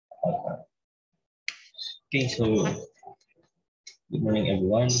Okay, so good morning,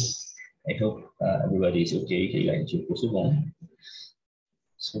 everyone. I hope everybody is okay. Kailangan siya po subong.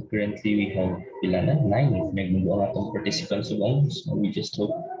 So currently we have Pilana 9. Nagmubuang atong participants subong. So we just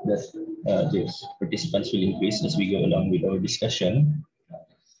hope that these participants will increase as we go along with our discussion.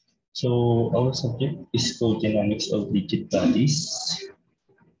 So our subject is called dynamics of rigid bodies.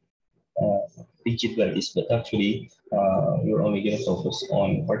 But actually we're only going to focus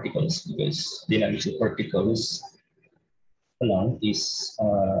on particles because dynamics of particles is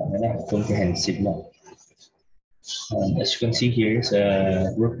comprehensive now. As you can see here sa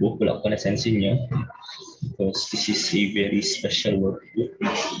workbook, wala ko na-sense nyo because this is a very special workbook.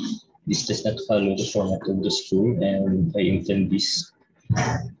 This does not follow the format of the school, and I intend this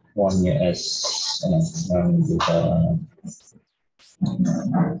one as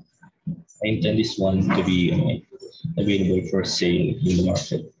I intend this one to be available for sale in the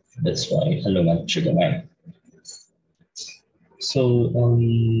market. That's why hello man siya gamay. So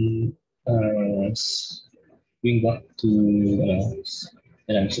going back to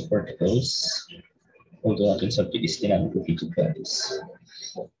dynamics of particles, although ating subject is dynamic of rigid bodies.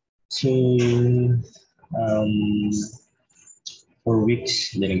 So 4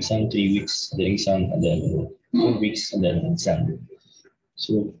 weeks, then exam, 3 weeks, then exam, and then 4 weeks, and then exam.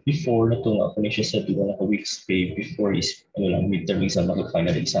 So before na ito, ako na siya sa diba na weeks pay before is midterm exam,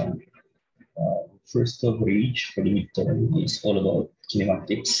 final exam. First coverage for the midterm is all about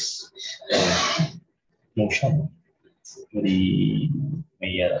kinematics, motion. May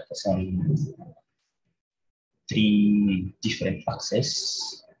some 3 different axes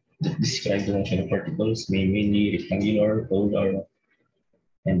that describe the motion of particles, mainly rectangular, polar,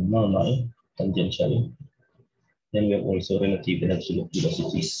 and normal, tangential. Then we have also relative and absolute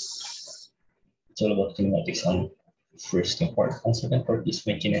velocities. It's all about kinematics on first part. And second part is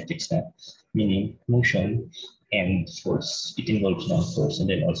my kinetics, meaning motion and force. It involves force and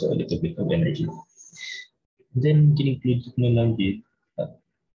then also a little bit of energy. Then include na lang din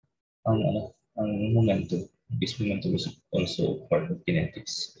ang momentum. This momentum is also part of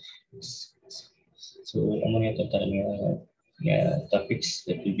kinetics. So ang mga total topics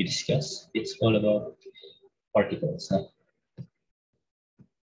that will be discussed, it's all about particles.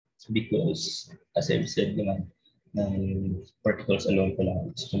 Because as I've said naman, particles alone pa lang,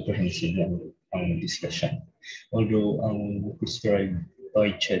 it's comprehensive ang discussion. Although ang prescribed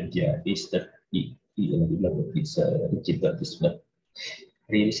by Chedya is that it's rigid bodies, but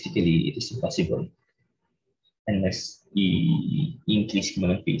realistically it is impossible unless i-increase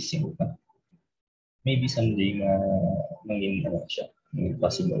mo ng pacing. Maybe someday maging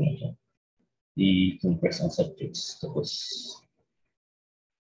possible na siya. I-compress ang subjects tapos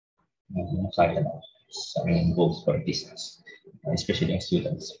makaya na sa both parties, especially ang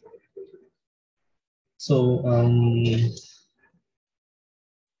students. So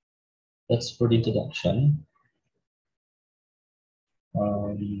that's for the introduction.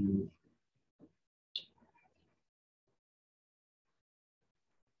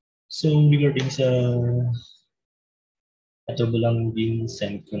 So regarding sa ito lang din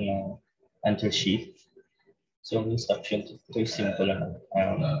send ko na answer sheet. So ang instruction ito is simple lang.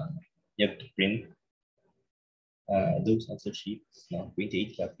 You have to print those answer sheets,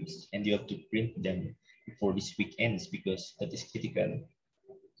 28 copies, and you have to print them before this week ends because that is critical.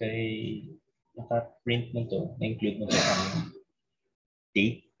 Kaya naka-print mo to, na-include mo to ang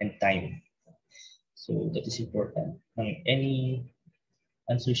date and time. So that is important. Any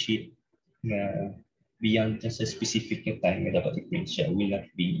answer sheet na beyond just a specific time na dapat i-print siya will not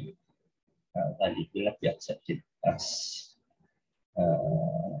be valid, will not be accepted as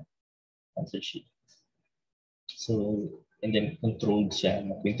answer sheet. So, and then controlled siya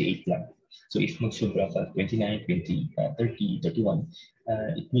na 28 lang. So if mag-sobra ka 29, 20, 30, 31,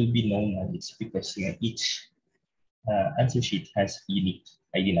 it will be known that it's because each answer sheet has unique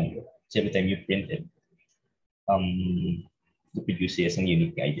ID number. So every time you print it, the producer has a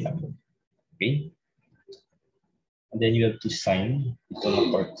unique ID number. Okay? And then you have to sign ito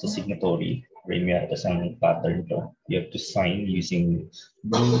na part sa signatory. Where may atas ang pattern ito. You have to sign using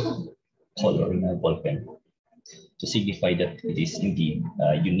blue color na ballpen to signify that it is indeed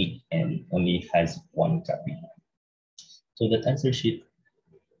unique and only has one copy. So that answer sheet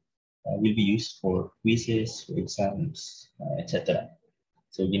will be used for quizzes, for exams, etc.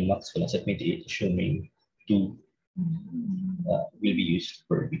 So in max ko lang sa 28 assuming 2 will be used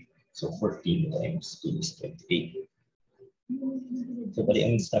per week. So 14 times 2 is 28. So but the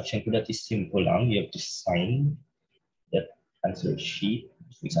instruction for that is simple lang. You have to sign that answer sheet,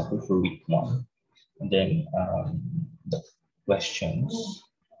 for example, for week 1. And then the questions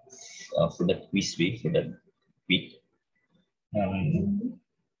for that quiz week, for that week,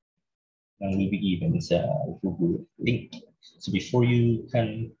 will be given sa Google link. So before you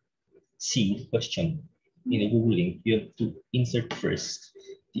can see the question in a Google link, you have to insert first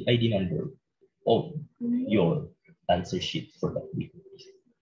the ID number of your answer sheet for that week.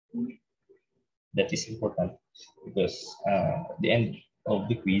 That is important because at the end of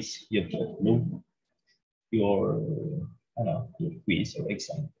the quiz, you have to upload your, your quiz or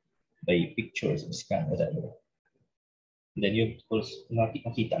exam by pictures or scan, whatever. Then you also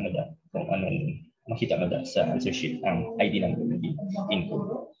makita mo da kung anong makita mo da sa answer sheet ang ID number na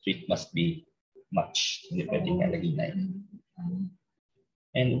input. So it must be matched. Hindi pwede nga naginay.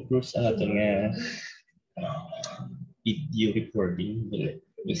 And of course, ang ato nga video recording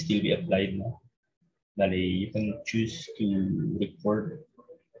will still be applied na. Dali, you can choose to record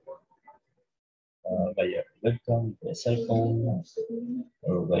via webcam, via cell phone,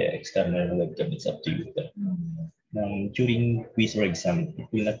 or via external webcam. It's up to you. But during quiz or exam, it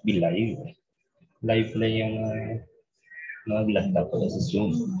will not be live. Live lang yung mga laptop o sa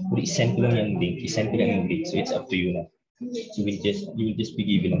Zoom. But i-send ko lang yung link. I-send ko lang yung link. So it's up to you na. So you will just be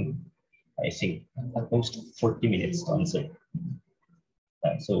given, I think, at most 40 minutes to answer.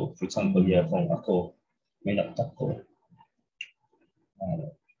 So for example, kung ako, may laptop ko.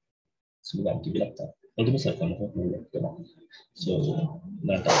 So wala akong laptop. Although may cellphone ako, may laptop. So,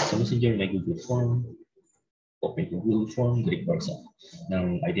 sa Messenger, may Google Form. Open yung Google Form, record sa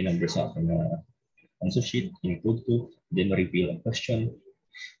ng ID number sa aking answer sheet, include ko, then reveal a question,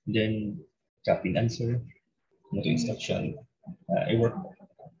 then copy and answer, go to instruction.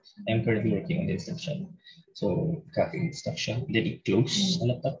 I'm currently working on the instruction. So, copy instruction, then it close ang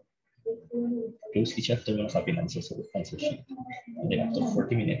laptop. Close the chapter ng copy and answer sa answer sheet. And then after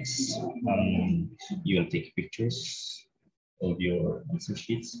 40 minutes, you will take pictures of your answer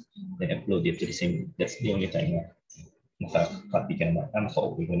sheets, then upload it to the same. That's the only time na maka-copy ka naman,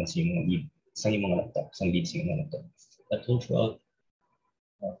 maka-open ko na sa yung lead, sa yung mga laptop, sa lead sa yung mga laptop. That will throughout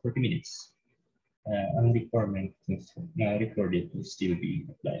 40 minutes. Ang requirement na recorded will still be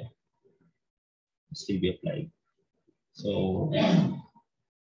applied. So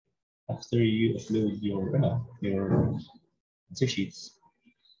after you upload your answer sheets,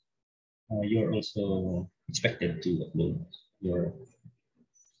 you're also expected to upload your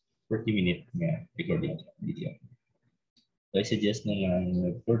 40-minute recording video. So I suggest na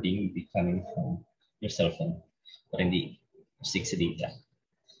recording will be coming from your cell phone, but hindi 6 data.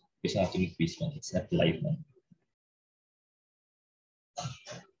 Because after quiz one, it's not live one.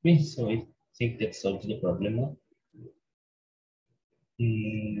 Okay, so I think that solves the problem.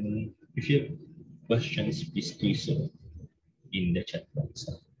 If you have questions, please do so in the chat box.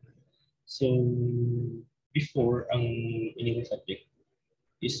 So before ang inyong subject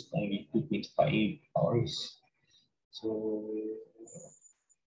is only 2.5 hours. So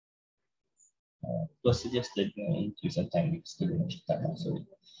it was suggested to some time because so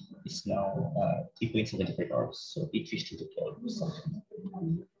it's now 3.75 hours, so 8:50 to 12 or something.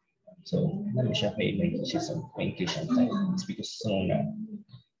 So namin siya may increase ang time. It's because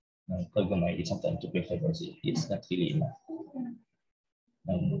pag it's sometimes 2.5 hours, it's not really enough.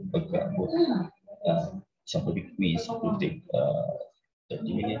 Some public quiz will take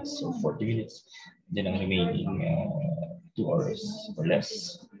 30 minutes or 40 minutes. Then ang remaining 2 hours or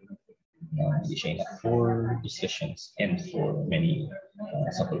less. Hindi siya enough for discussions and for many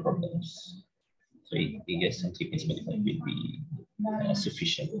sample problems. So I guess 3.75 will be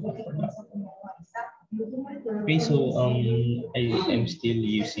sufficient for now. Okay, so I'm still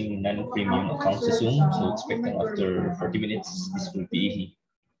using non-premium account to Zoom, so expecting after 40 minutes this will be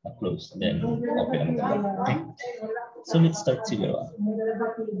closed, then open again. Okay, so let's start siguro.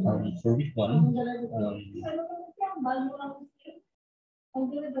 For week one,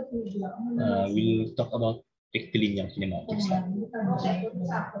 we'll talk about rectilinear kinematics.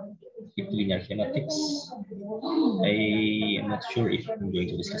 Rectilinear kinematics. I am not sure if I'm going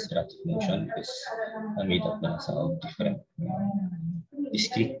to discuss erratic motion because I made up some different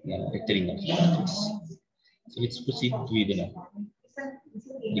discrete rectilinear kinematics. So let's proceed with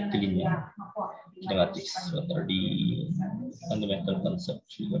rectilinear kinematics. What are the fundamental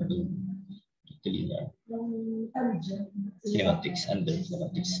concepts regarding rectilinear kinematics and the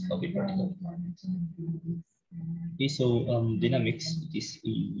kinematics of a particle? Okay, so dynamics is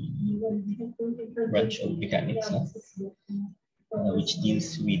a branch of mechanics, which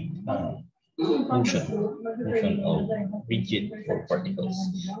deals with motion of rigid for particles,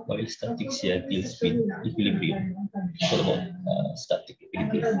 while statics here deals with equilibrium. It's all about static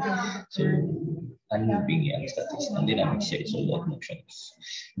equilibrium. So unmoving yang statics and dynamics here is all about motions.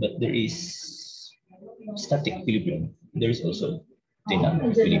 But there is static equilibrium. There is also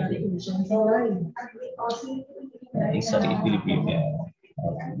dynamic equilibrium. In static equilibrium,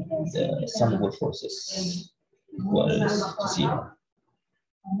 the sum of all forces equals to zero.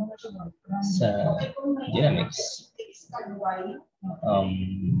 Sa dynamics,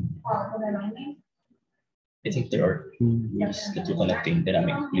 I think there are two ways that you connecting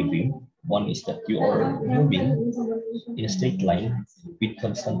dynamic equilibrium. One is that you are moving in a straight line with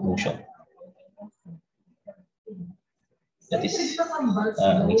constant motion. That is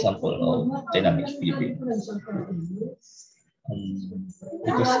an example of dynamic equilibrium.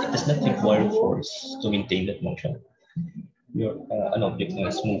 Because it does not require force to maintain that motion. An object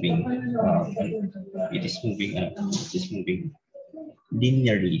is moving, it is moving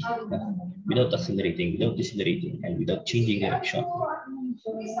linearly, without accelerating, without decelerating, and without changing direction.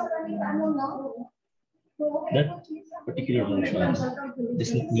 That particular motion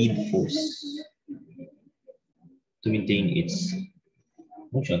does not need force to maintain its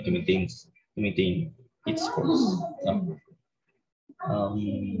motion, to maintain its course.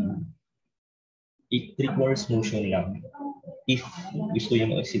 It requires motion lang if gusto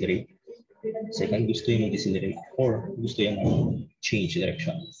yung accelerate, second gusto yung decelerate, or gusto yung change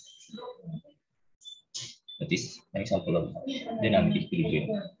direction. That is an example of dynamic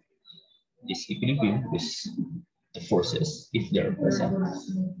equilibrium. This equilibrium is the forces, if they are present,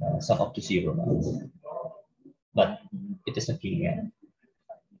 sum up to zero. But it is not linear.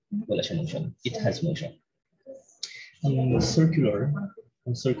 Wala siya motion. It has motion. Circular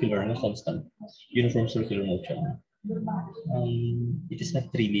na constant, uniform circular motion. It is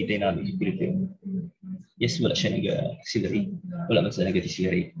not really dynamic equilibrium. Yes, wala siya nag-accelerate. Wala man siya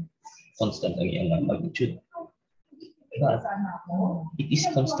nag-decelerate. Constant ang iyang magnitude. But it is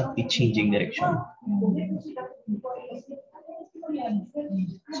constantly changing direction.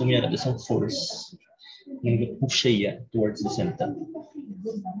 So may ada isang force na nag-push siya towards the center.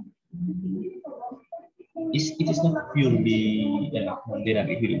 It is not purely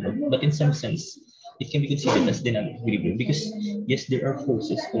dynamic equilibrium, but in some sense, it can be considered as dynamic equilibrium because yes, there are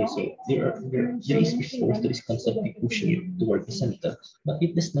forces also. There is a force that is constantly pushing it towards the center, but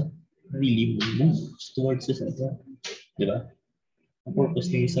it does not really move towards the center. Diba? Ang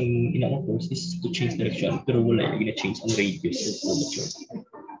purpose ng isang inang force is to change direction, pero wala yung change ang radius of curvature,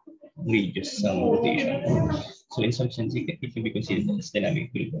 radius ng rotation. So in some sense, it can be considered as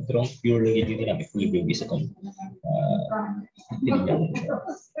dynamic equilibrium. Pero ang pure dynamic equilibrium is itong rectilinear motion.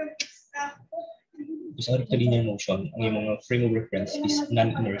 Sa rectilinear motion, ang mga frame of reference is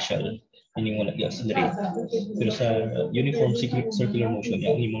non-inertial, meaning wala i-accelerate. Pero sa uniform circular motion,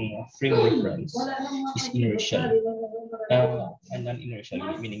 ang mga frame of reference is inertial. Non-inertial,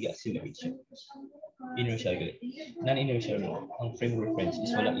 meaning i-accelerate siya. Inertial galit. Non-inertial, ang frame of reference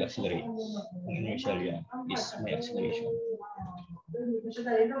is wala i-accelerate. Ang inertial yan is may acceleration.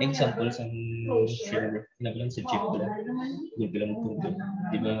 Example sa frame of sa jeep pala. Doon pala magtugtog.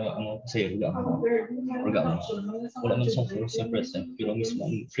 Di ba ang sa'yo, organo. Wala man isang force sa present, pero mismo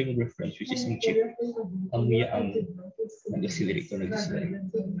ang frame of reference, which is ang jeep, ang miya ang nag-accelerate o nag-decelerate.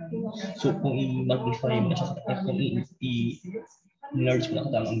 So kung i-magnify mo na siya, kung i-enlarge mo na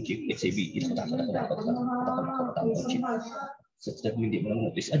katama ang jeep, let's say, katama ang jeep, such that hindi mo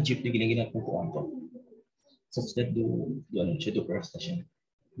lang notice, jeep na ginaginapukuan ko. Such that do first na siya.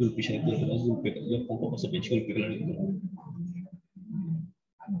 Gulpi siya nagdulpi, yung pangko ko sa page, gulpi ko lang nito.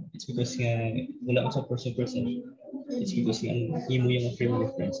 It's because wala ka sa person. It's because yung yung frame of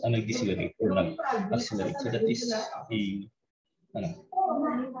reference ang nag-decelerate or nag-accelerate. So that is the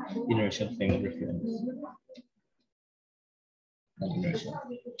inertial frame of reference. Inertial.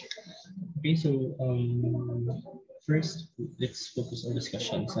 Okay, so first, let's focus our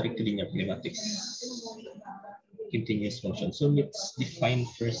discussion sa rectilinear kinematics, continuous motion. So let's define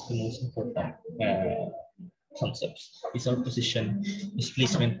first the most important concepts. These are position,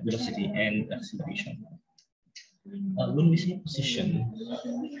 displacement, velocity, and acceleration. When we say position,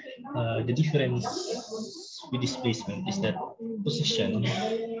 the difference with displacement is that position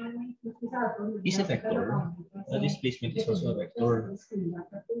is a vector, displacement is also a vector.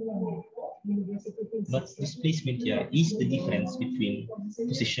 But displacement here is the difference between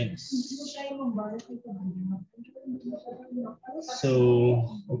positions. So,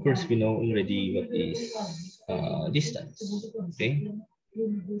 of course, we know already what is distance. Okay,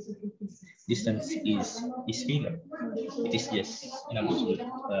 Distance is scalar. It is just an absolute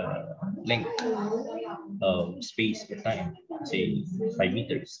length of space per time. Say 5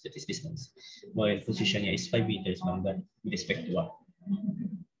 meters, that is distance. While position is 5 meters, but with respect to what?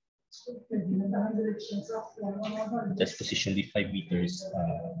 Just position the 5 meters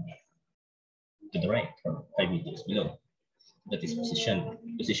to the right or 5 meters below. That is position.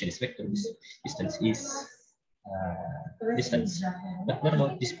 Position is vector. Distance is distance. But what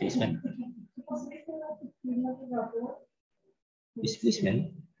about displacement?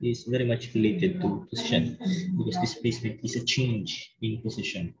 Displacement is very much related to position because displacement is a change in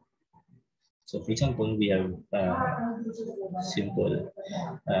position. So for example, we have simple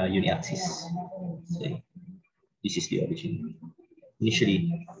uni-axis. So this is the origin.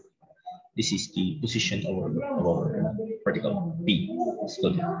 Initially, this is the position of our particle P. It's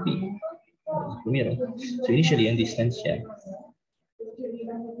called P. So initially, on distance here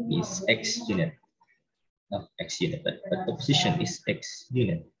is x unit, not x unit, but the position is x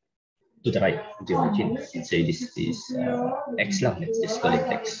unit to the right of the origin. Let's say this is x lang. Let's just call it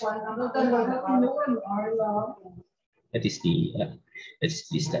x. That is the that's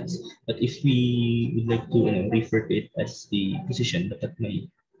distance. But if we would like to refer to it as the position, but may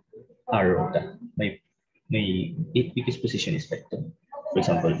arrow that may it because position is vector. For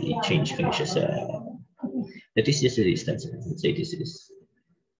example, the change finishes that is just a distance. Let's say this is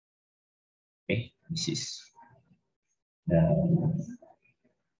okay. This is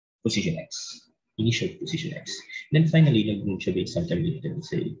position x, initial position x. Then finally, nag-move siya based on terminated,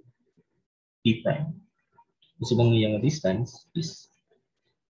 say p prime. So bang yung distance is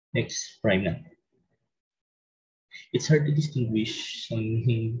x prime na. It's hard to distinguish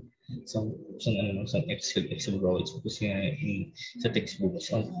some x rows because in sa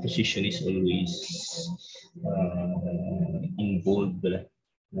textbooks ang position is always in bold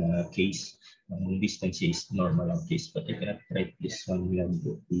case, distance is normal case, but I cannot write this one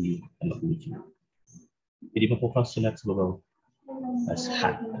Pwede mo po sunod sa babaw as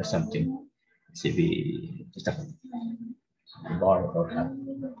hat or something. Say just a bar or hat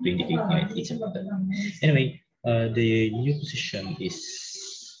to indicate it's about that. Anyway, the new position is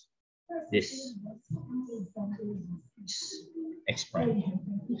this x prime.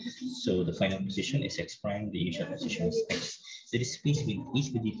 So the final position is x prime, the initial position is x. The displacement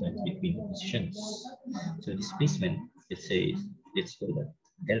is the difference between the positions. So displacement, let's call that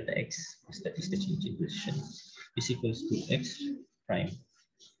delta x, because that is the change in position, is equals to x prime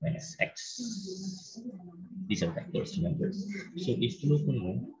minus x. These are vectors, remember. So if you look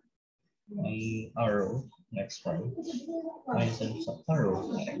on arrow x prime minus ang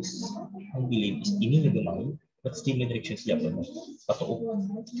arrow x, ang bilib is inilagay but still may directions siya patuo.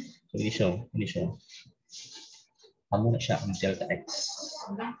 So initial. Amo na siya ang delta x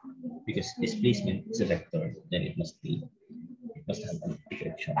because displacement is a vector, then it must have a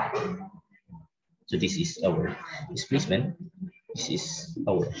direction. So this is our displacement. This is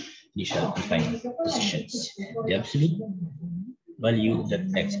our initial defined positions. The absolute value of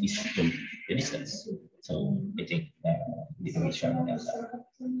that x is equal to the distance. So I think this is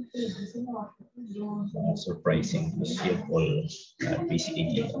surprising because you have all basic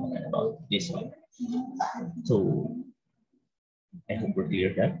idea about this one. So I hope we're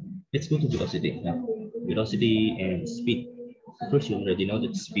clear that. Let's go to velocity now. Velocity and speed. First, you already know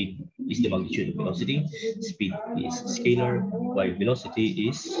that speed is the magnitude of velocity. Speed is scalar, while velocity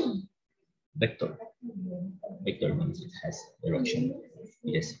is vector. Vector means it has direction.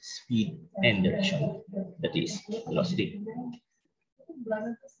 It has speed and direction. That is velocity.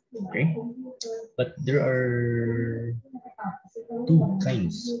 Okay, but there are two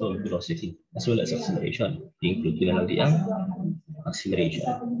kinds of velocity as well as acceleration. Include the acceleration.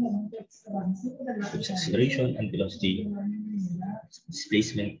 There's acceleration and velocity,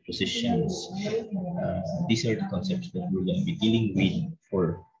 displacement, positions. These are the concepts that we're going to be dealing with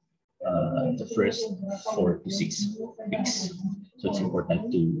for the first 4 to 6 weeks. So it's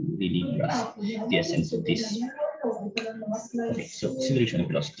important to really grasp the essence of this. Okay, so acceleration and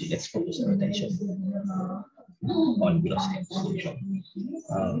velocity. Let's focus our attention on velocity and acceleration.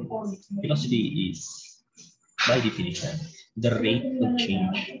 Velocity is, by definition, the rate of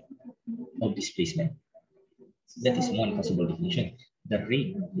change of displacement. That is one possible definition. The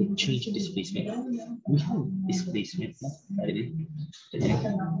rate of change of displacement. We have displacement. So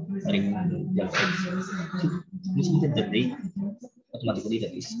the rate automatically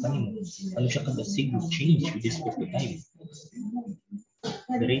that is ano siya kada sig change with respect to time.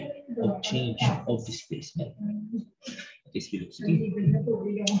 The rate of change of displacement. That is velocity.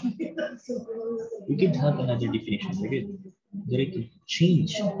 We could have another definition for it. the rate of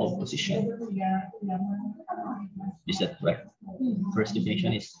change of position. Is that correct? First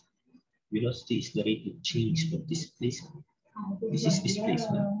definition is velocity is the rate of change of displacement. This is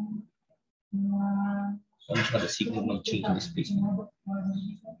displacement. So ano siya the signal ng change of displacement?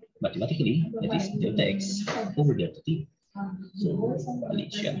 Mathematically, that is delta x over delta t. So, mali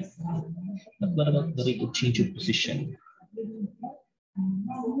siya. But what about the rate of change of position?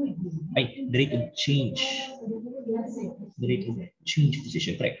 The rate of change. The rate of change of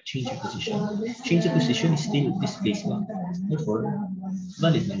position, correct? Change of position. Change of position is still displacement. Therefore,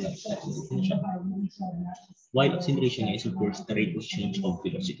 valid lang lang sa definition. While acceleration is, of course, the rate of change of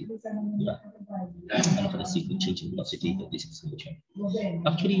velocity. Diba? Ano ka na signal change of velocity of this acceleration?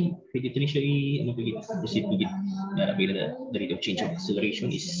 Actually, pwede ito siya proceed with it. The rate of change of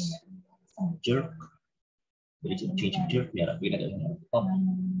acceleration is jerk. The rate of change of jerk, pop.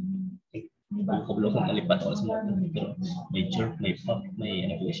 Kablo kung nalipat ako sa mga pero may jerk, may pop, may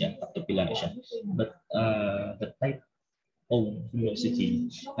ano po siya, pila na siya. But the type of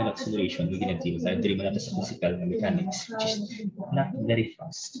velocity and acceleration we can achieve sa diri man sa physical mechanics, which is not very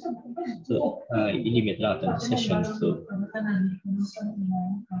fast. So i-limit lang ang discussion. So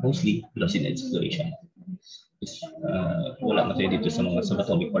mostly velocity and acceleration. Wala na tayo dito sa mga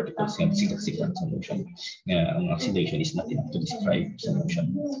subatomic particles ng sikat-sikat sa motion. Ang acceleration is not enough to describe sa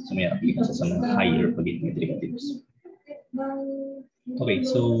motion. So may application sa mga higher pagiging derivatives. Okay,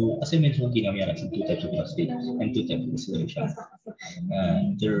 so as I mentioned, ginamit sa two types of velocity and two types of acceleration.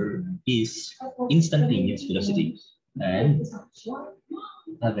 There is instantaneous velocity and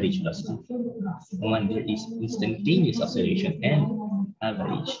average velocity. One, there is instantaneous acceleration and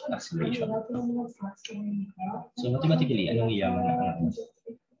average acceleration. So mathematically, anong yan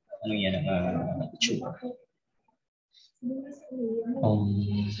ang itsura?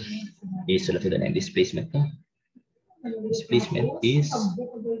 So let's say displacement. Displacement is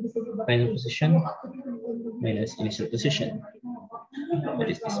final position minus initial position.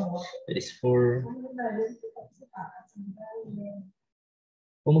 That is for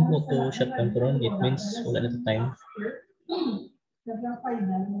kung mag-auto shutdown ko ron, it means wala na time.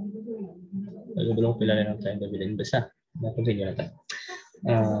 Nagulong pila na ng time babilin. Basta, na-continue natin.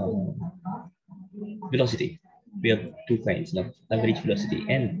 Velocity. We have two kinds, average velocity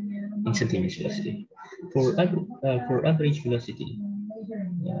and instantaneous velocity. For average velocity,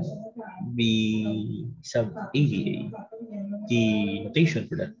 we sub AVA. The notation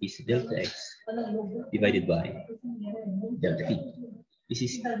for that is delta x divided by delta t. This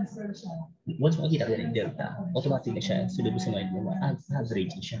is once makita ko ng delta, automatic na siya. Sulod mo sa mind mo,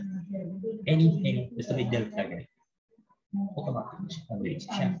 average na siya. Any, basta may delta ganit. Automatic na siya, average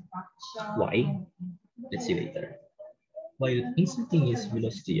na siya. Why? Let's see later. While instantaneous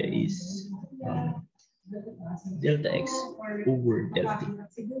velocity is delta x over delta t.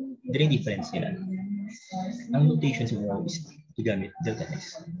 There is difference nila. Ang notation sa mga is gamit delta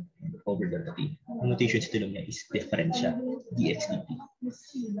x over delta t. Ang notation sa tulong niya is different siya, dx dt.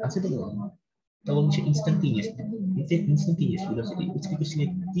 Ang sa tulong, tawag siya instantaneous velocity. It's because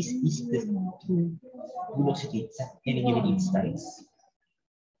this is the true velocity at any given instance.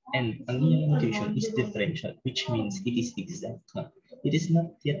 And ang notation is differential, which means it is exact. It is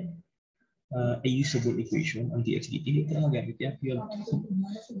not yet a usable equation on dx dt. Ito lang magamit yan. You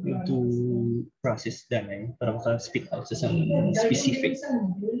have to process that para maka-spit out sa some specific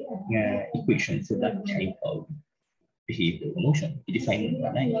equation for that type of behavior motion. I-define mo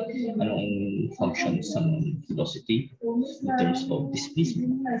na anong function sa velocity in terms of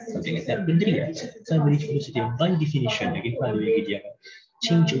displacement. Something like that. Pwede yan. Sa average velocity, by definition, naging value yung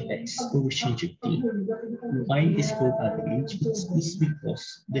change of x over change of t. Why is called average? It's because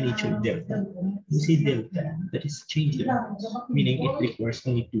the nature of delta. We say delta, that is change delta, meaning it requires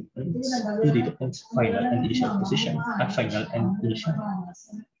only 2 points, 2 data points, final and initial position, final and initial.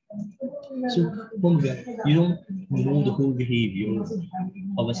 So, you don't know the whole behavior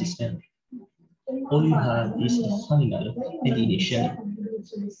of a system. All you have is the final and initial.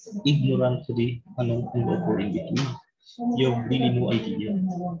 Ignorant to the unknown and over in between. You have really no idea.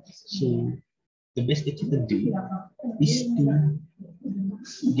 So the best that you can do is to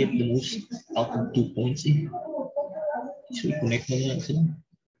get the most out of 2 points in. So you connect mo lang sila.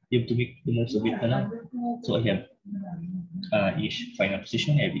 You have to make the most of it na lang. So I have final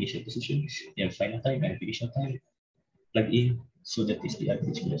position, I have initial position, I have final time, I have initial time. Plug in, so that is the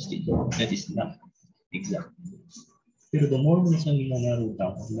average velocity. That is not exact. Pero the more mo sa naroon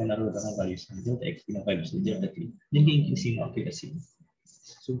ang values ng delta x, values ng delta t, then i-increase yung accuracy.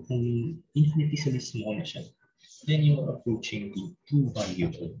 So kung infinitesimally small na siya, then you are approaching the true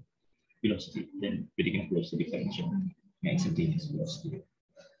value of velocity. Then pwede ka na close the differential. instantaneous velocity.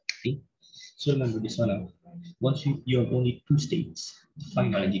 Okay, so remember this one. Once you have only two states, the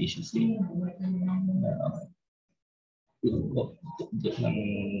final and the initial state.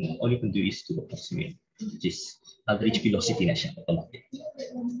 All you can do is to approximate this average velocity na siya automatic.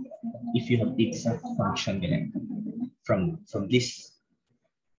 If you have the exact function from this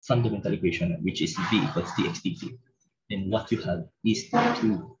fundamental equation, which is v equals dx dt, then what you have is the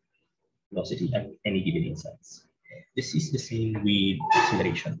true velocity at any given instance. This is the same with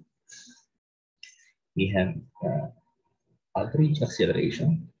acceleration. We have average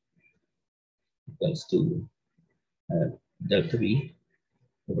acceleration equals to delta v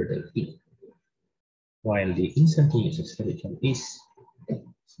over delta t, while the instantaneous acceleration is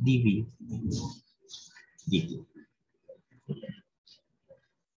dv dt.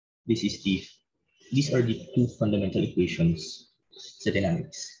 These are the two fundamental equations of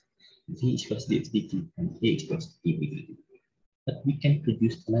dynamics. V equals dx dt and A equals dv dt. But we can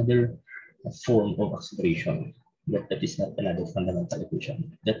produce another form of acceleration that is not another fundamental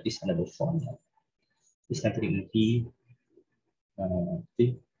equation. That is another form. Is not in V.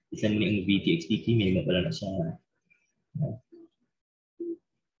 Isa mo yung V dx dt, may mapala na siya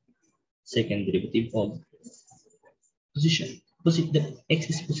second derivative of position. The x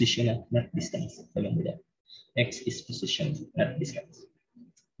is position, not distance. Remember that. X is position, not distance.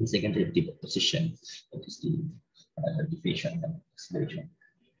 The second derivative of position, that is the derivation and acceleration.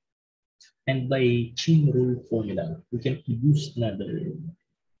 And by chain rule formula, we can produce another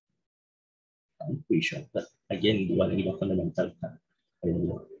equation. But again, walang ibang fundamental.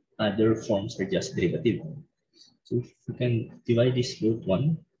 Other forms are just derivative. So if we can divide this both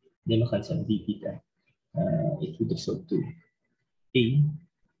one, then makansang d theta. It would result to A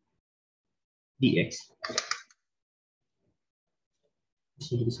dx. This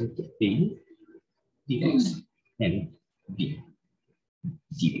would result to A dx and B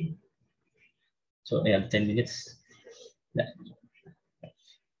dv. So I have 10 minutes left.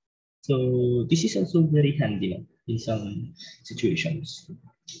 So this is also very handy in some situations.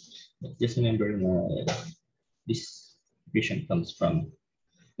 But just remember this equation comes from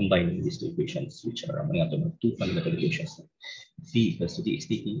combining these two equations, which are among two fundamental equations. V equals to dx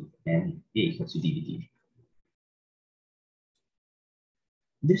dt and A equals to dv dt.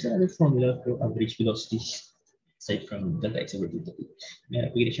 There's another formula for average velocities aside from delta x over delta t. May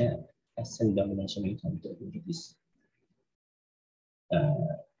napagili siya as salda mo lang siya may counter. It is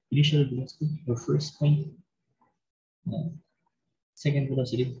initial velocity or first point, second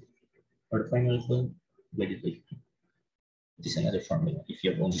velocity, or the final point divided by 2. It is another formula if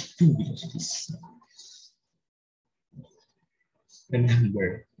you have only two velocities.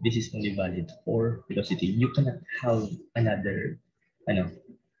 Remember, this is only valid for velocity. You cannot have another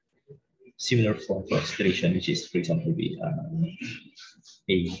similar form for acceleration, which is, for example, be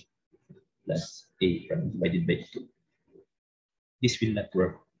a plus a prime divided by 2. This will not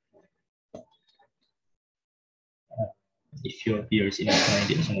work. If your peers in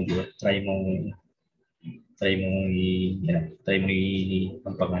hindi na siya mag-work, try mo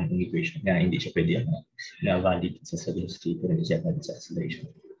pampagan ng equation na hindi siya pwede na valid sa velocity pero hindi siya valid sa acceleration.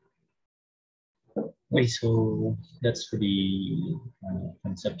 Okay, so that's for the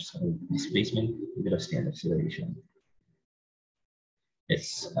concepts of displacement, velocity, and acceleration.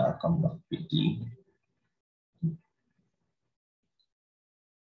 Let's come back quickly.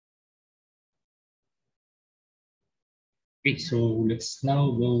 Okay, so let's now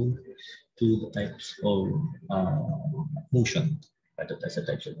go to the types of motion. That's the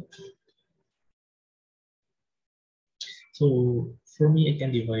types of motion. So for me, I can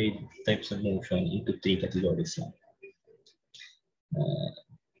divide types of motion into 3 categories.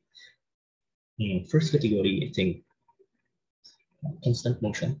 First category, I think, constant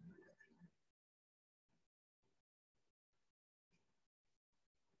motion.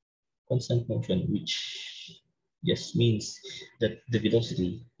 Constant motion, which just means that the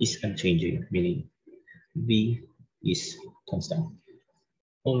velocity is unchanging, meaning v is constant.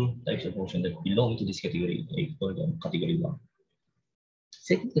 All types of motion that belong to this category, I call them category 1.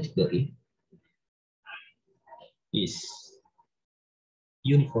 Second category is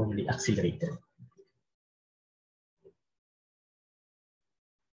uniformly accelerated.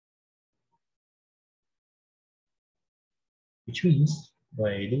 Which means,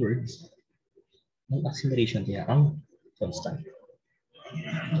 by the words, ang acceleration niya ang constant.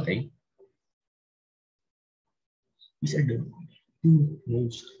 Okay? These are the two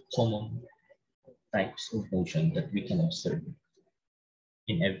most common types of motion that we can observe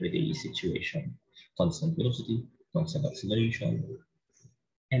in everyday situation. Constant velocity, constant acceleration.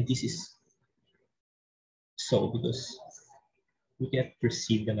 And this is So because we can't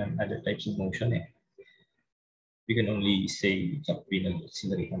perceive naman other types of motion eh. We can only say kapag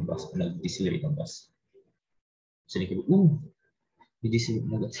nag-accelerate ang bus o nag-decelerate ang bus. So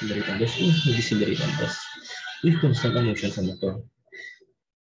nag-accelerate ang bus, nag-decelerate ang bus. With constant motion sa motor.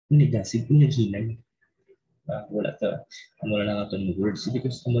 Unigasig, unihinay. Wala na nga itong words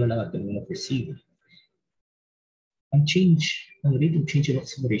because wala na nga itong perceive. Ang rate of change of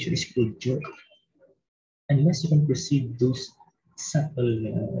acceleration is called jerk. Unless you can perceive those subtle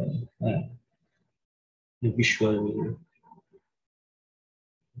visual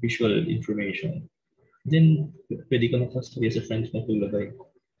information, then pwede ka makasabi sa friends mo tulabay.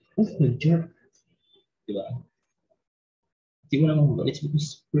 Nag-jerk. Diba? Hindi mo naman ba? It's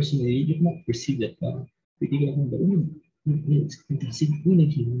because personally, you cannot perceive that. Pwede ka naman ba?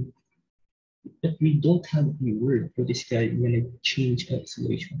 But we don't have a word for this guy na nag-change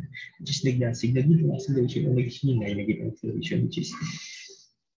acceleration. Just nag-nasig, naging acceleration o nag-hinay, naging acceleration, which is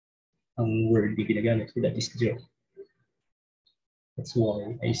ang word na ginagamit for that is jerk. That's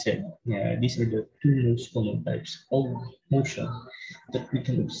why I said, yeah, these are the two most common types of motion that we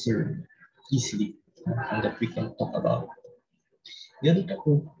can observe easily and that we can talk about. The other type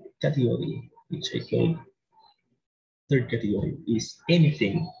of category, which I call third category, is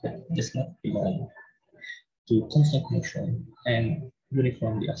anything that does not belong to constant motion and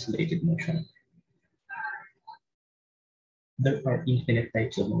uniformly accelerated motion. There are infinite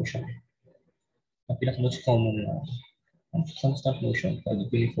types of motion. Ang pinaka-most common na constant motion pag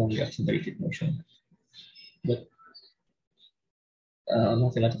uniformly accelerated motion. But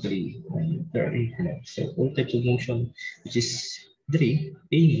mathematically, there are infinite. So all types of motion, which is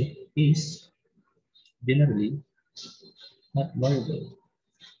A is generally not variable.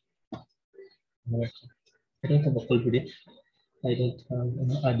 I don't have a full for it. I don't have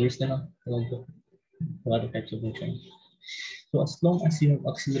others na other types of motion. So as long as you have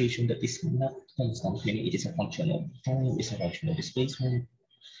acceleration that is not constant, meaning it is a function of time, is a function of displacement.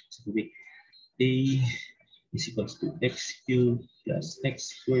 So A is equals to x cubed plus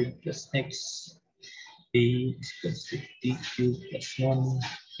x squared plus x. A is equals to t cubed plus 1.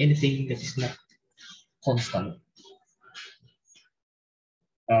 Anything that is not constant,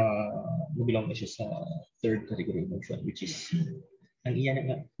 belong na siya sa third category of motion, which is ang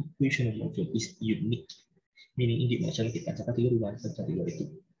iyan na equation of motion is unique. Meaning, hindi mo siya nakita sa category 1 sa category 2.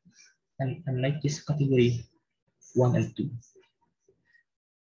 And unlike this category 1 and 2,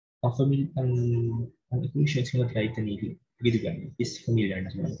 ang equations ng kahit kanili, is familiar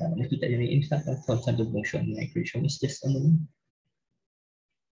na sa mga tao. Nakita niya in fact, ang constant of motion na equation is just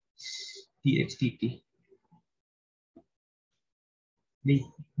dx dt.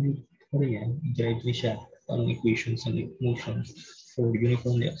 Ano yan, i-drive niya siya ang equations ng motion for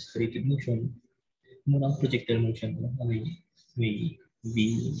uniformly accelerated motion. Muna ang projectile motion, may v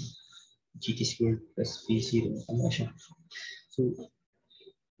gt squared plus v0, ano siya. So,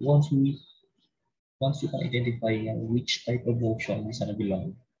 once you can identify which type of motion is na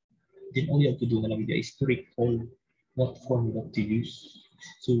belong, then all you have to do na lang is to recall what formula to use.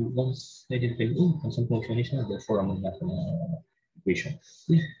 So once identify, constant motion is na, therefore among natin na equation.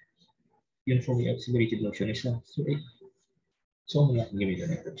 Uniformly accelerated motion is na. So among natin gawin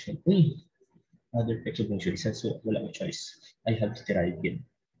na equation. Other types of motion is so wala akong choice. I have to derive it.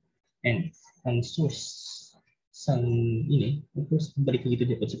 And ang source sang ini, of course, balik ko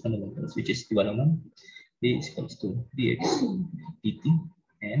dito sa fundamentals, which is, diba naman, A is equals to dx dt,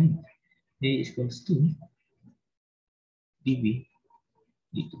 and A is equals to dv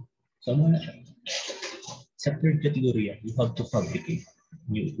dt. So, ano na siya? Sa third category, you have to fabricate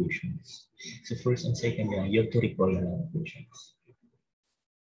new equations. So, first and second, you have to recall na equations.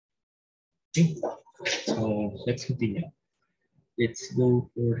 Okay, so let's continue. Let's go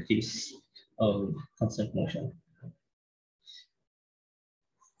for case of constant motion.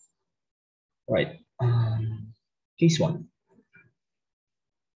 Right. Case 1.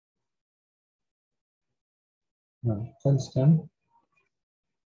 Constant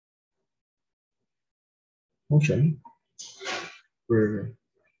motion for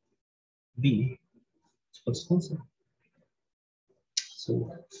v equals constant.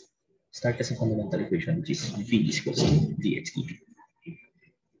 So start as a fundamental equation, which is v is equals to dx dt.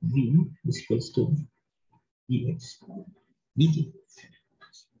 V is equals to dx dt.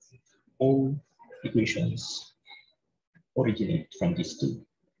 All equations originate from these two.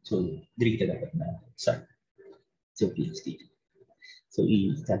 So diri kita dapat na start. So dx dt. So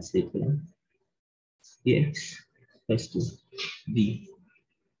i-translate ko lang. Dx plus 2 v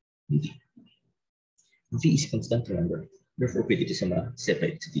dt. V is constant, remember. Therefore, pwede ito sa mga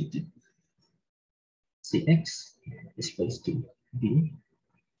separate dt. Cx is equals to b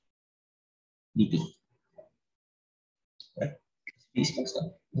dt. Right? B is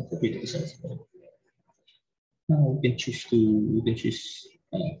constant. The property is constant. Now we can choose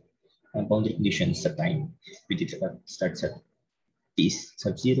boundary conditions at time. We did starts at t is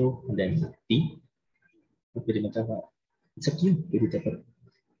sub-0 and then t. Pwede magkaka, it's up to you. Pwede dapat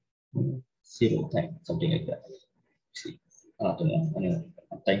 0 time, something like that. See,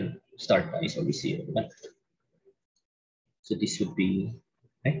 time start is always 0. Diba? So this would be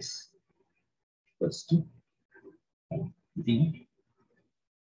x equals to v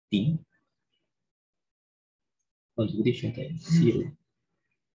t conjugation times 0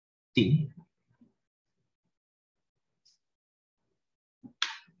 t.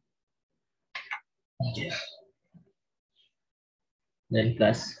 Okay. Then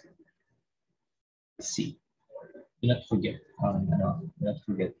plus c. Do not forget do not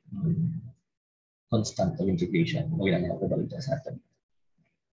forget constant of integration. Magkailangan ako balik sa atin.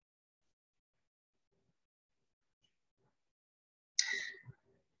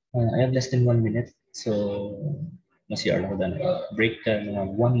 I have less than 1 minute, so mas-CR ako dyan. Break ka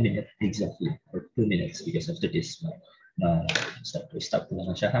ng 1 minute exactly, or 2 minutes because of the disk. Stop ko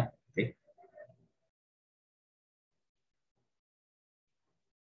na lang siya, ha? Okay.